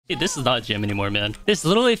Hey, this is not gym anymore, man. This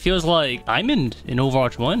literally feels like Diamond in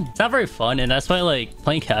Overwatch 1. It's not very fun, and that's why like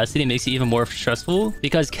playing Cassidy makes it even more stressful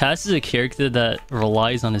because Cass is a character that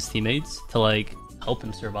relies on his teammates to like help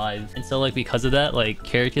him survive. And so like because of that, like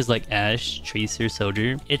characters like Ashe, Tracer,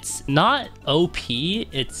 Soldier, it's not OP,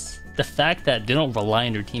 it's the fact that they don't rely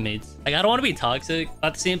on their teammates. Like, I don't want to be toxic.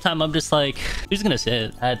 At the same time, I'm just like, who's gonna say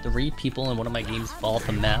it? I had 3 people in one of my games fall off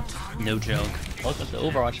the map. No joke. Welcome to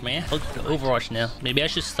Overwatch, man. Welcome to Overwatch now. Maybe I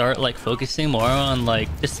should start like focusing more on like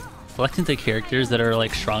just flexing to characters that are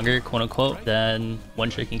like stronger, quote unquote, than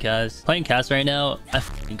one-tricking Cass. Playing Cass right now, I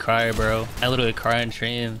fucking cry, bro. I literally cry on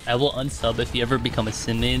stream. I will unsub if you ever become a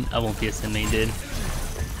sim main. I won't be a sim main, dude.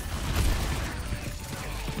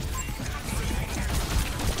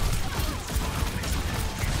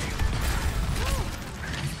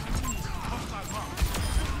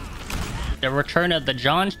 The return of the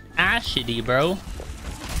John Cassidy, bro.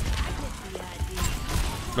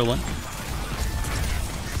 The one.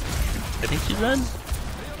 I think she's dead.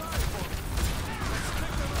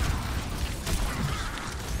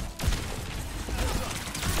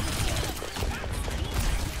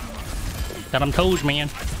 Got him toes, man.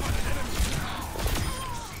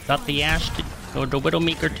 Got the Ashe or the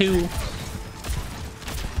Widowmaker too.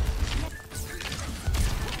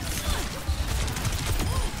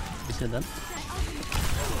 That.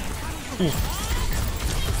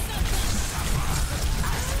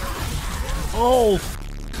 Oh!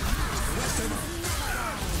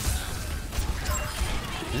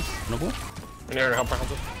 This noble? I need to help her.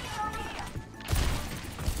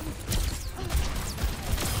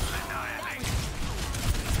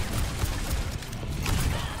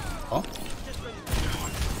 Oh?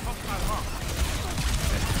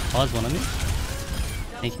 Pause one of me.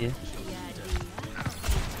 Thank you.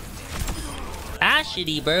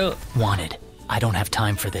 Shitty, bro. Wanted. I don't have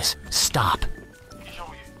time for this. Stop.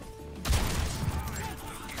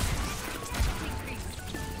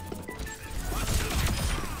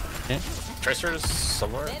 Okay. Tracer's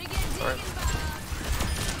somewhere. Alright.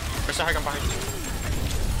 Tracer, I come behind you.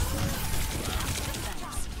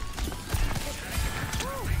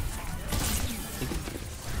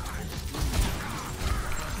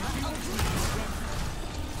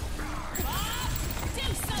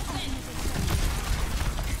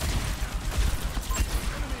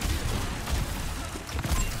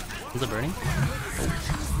 Is it burning?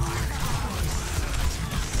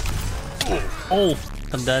 Oh,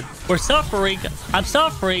 I'm dead. We're suffering. I'm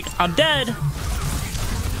suffering. I'm dead.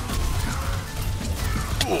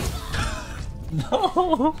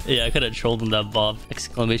 No. Yeah, I could have trolled him that Bob.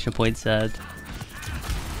 Exclamation point sad.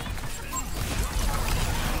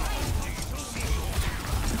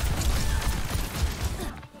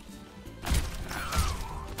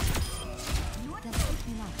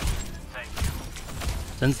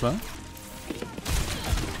 Sense low.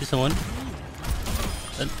 See someone.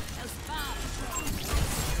 Dead.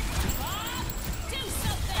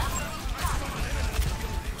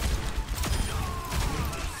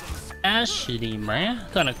 Ass shitty, man.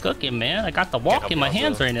 Gonna cook it, man. I got the walk in my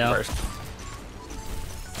hands right now.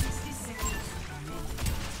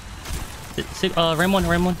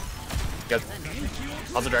 Ram one. Good.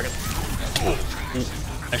 How's the dragon?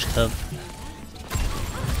 Ashe tub.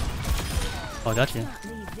 Oh, I got you.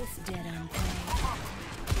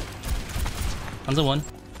 One's a 1.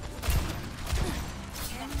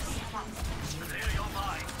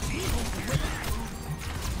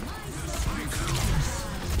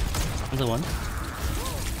 One's a 1.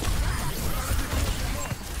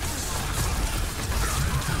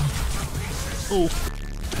 Oh.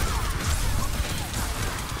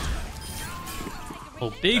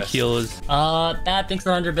 Oh, big heals. That thanks for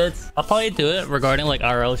 100 bits. I'll probably do it regarding like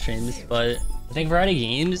RL streams, but I think variety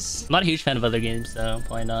games, I'm not a huge fan of other games, so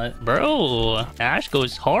why not? Bro, Ashe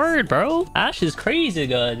goes hard, bro. Ashe is crazy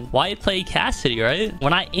good. Why play Cassidy, right?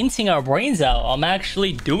 When I inting our brains out, I'm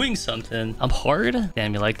actually doing something. I'm hard.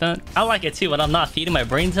 Damn, you like that? I like it too when I'm not feeding my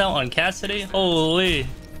brains out on Cassidy. Holy.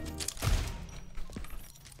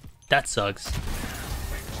 That sucks.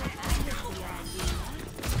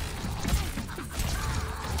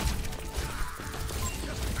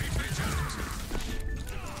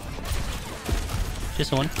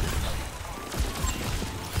 Just one.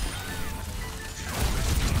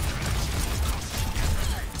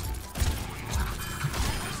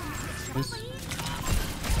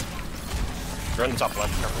 You're on the top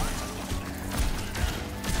left.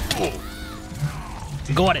 Careful.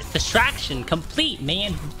 Got it. Distraction complete,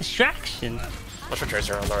 man. Distraction. Watch for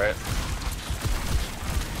Tracer on the right.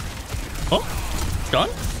 Oh, done.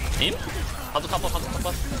 Aim. On the top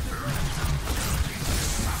left.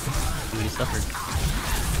 He suffered.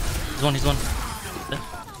 He's one.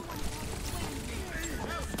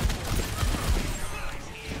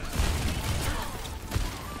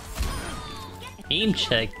 Aim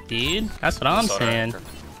check, dude. That's what I'm saying.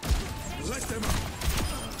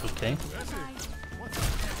 Okay.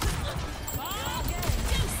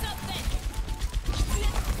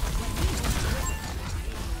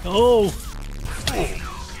 Oh!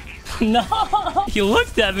 No! You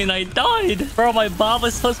looked at me and I died! Bro, my bomb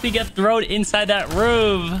was supposed to get thrown inside that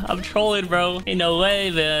room. I'm trolling, bro. Ain't no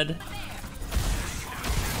way, man.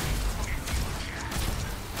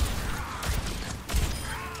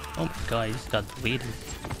 Oh my god, he just got deleted.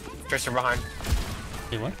 Tracer behind.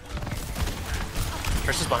 Wait, what?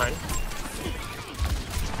 Tracer's behind.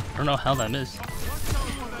 I don't know how that missed.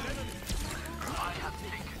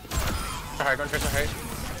 High ground, Tracer high.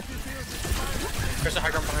 Tracer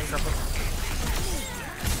high ground behind, careful.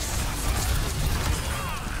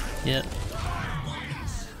 Yeah.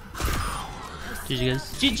 GG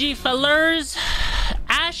guys. GG fellers!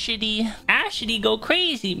 Cassidy go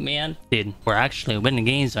crazy, man. Dude, we're actually winning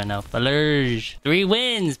games right now, fellers. 3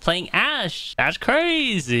 wins playing Ashe. That's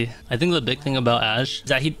crazy. I think the big thing about Ashe is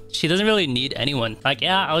that she doesn't really need anyone. Like,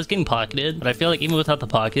 yeah, I was getting pocketed, but I feel like even without the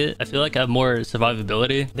pocket, I feel like I have more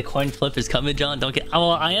survivability. The coin flip is coming, John. Don't get...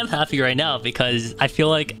 Well, I am happy right now because I feel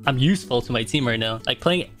like I'm useful to my team right now. Like,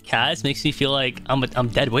 playing Cass makes me feel like I'm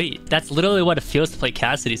dead weight. That's literally what it feels to play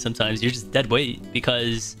Cassidy sometimes. You're just dead weight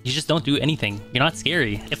because you just don't do anything. You're not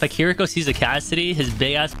scary. If a Kiriko sees a Cassidy, his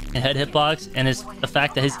big ass head hitbox and the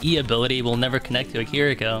fact that his E ability will never connect to a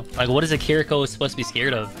Kiriko. Like, what is a Kiriko supposed to be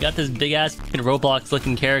scared of? You got this big ass Roblox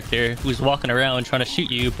looking character who's walking around trying to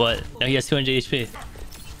shoot you, but you know, he has 200 HP.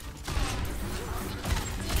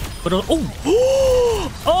 But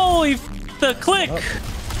oh, oh, he the click.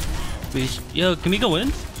 Yo, can we go in?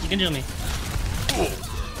 You can kill me.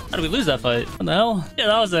 How did we lose that fight? What the hell? Yeah,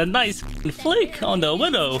 that was a nice flick on the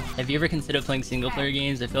Widow. Have you ever considered playing single player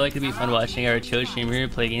games? I feel like it'd be fun watching our chill streamer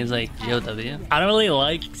play games like GOW. I don't really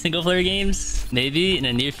like single player games. Maybe in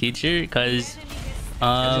the near future, because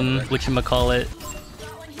whatchamacallit.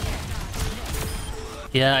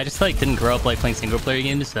 Yeah, I just like didn't grow up like playing single player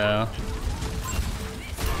games, so.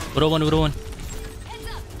 Widow one.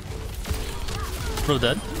 Widow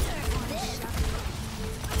dead.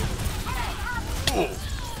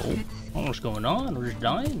 Oh, what's going on? We're just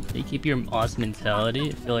dying. You keep your awesome mentality.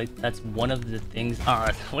 I feel like that's one of the things.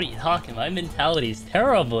 Ah, what are you talking about? My mentality is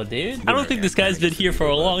terrible, dude. I don't think this guy's been here for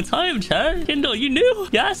a long time, Chad. Kendall, you knew?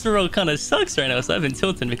 Yasuo kind of sucks right now, so I've been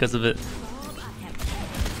tilting because of it.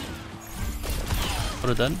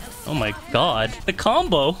 What done? Oh my god. The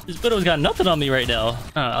combo. This Widow's got nothing on me right now.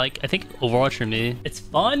 Like, I think Overwatch for me, it's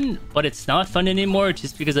fun, but it's not fun anymore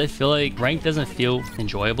just because I feel like rank doesn't feel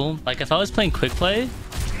enjoyable. Like, if I was playing quick play,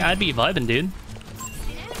 I'd be vibing, dude.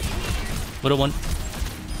 Widow one.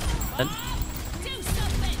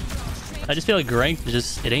 I just feel like ranked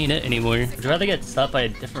just, it ain't it anymore. I'd rather get slapped by a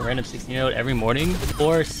different random 16-year-old every morning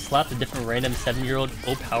or slap a different random 7-year-old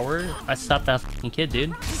full power. I slapped that fucking kid,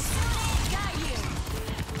 dude.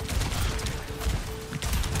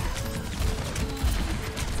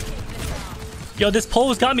 Yo, this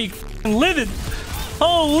pole's got me livid.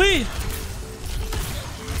 Holy.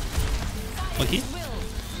 Monkey.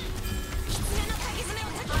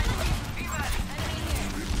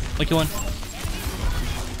 Monkey one.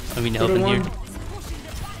 I mean, help in here.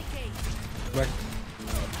 Back.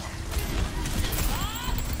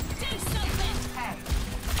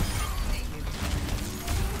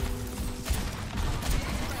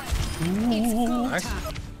 Nice.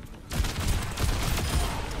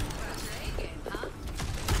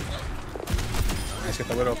 Nice, get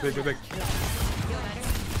the Widow. Big.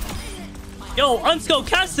 Yo, Unscope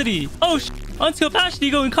Cassidy. Oh, Unscope Cassidy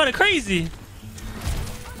going kind of crazy.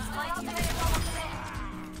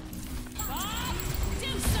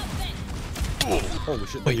 Holy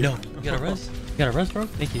shit. Wait, no. You got a res? You got a res, bro?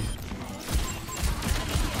 Thank you.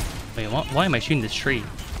 Wait, why am I shooting this tree?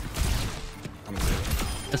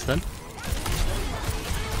 That's done.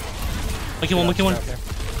 Monkey one.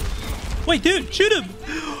 Wait, dude, shoot him!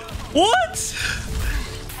 What?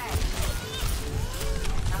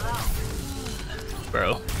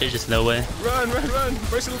 Bro, there's just no way. Run!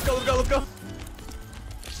 Brace it, let's go. I got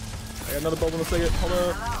another bulb in a second. Hold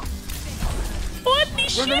up. What? He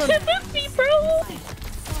shoots him with me, bro!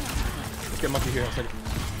 Let's get Monkey here in a second.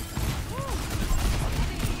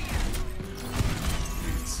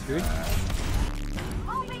 Good.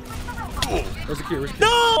 Where's the key?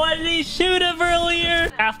 No! Why did he shoot him earlier?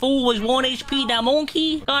 That fool was 1 HP, that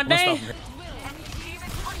monkey. God dang.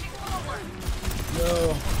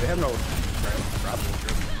 No, they have no.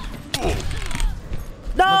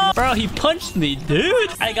 No! Bro, he punched me,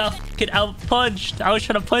 dude. I got fucking out-punched. I was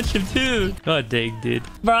trying to punch him too. God dang, dude.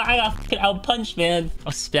 Bro, I got fucking out-punched, man. I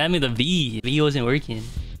was spamming the V. V wasn't working.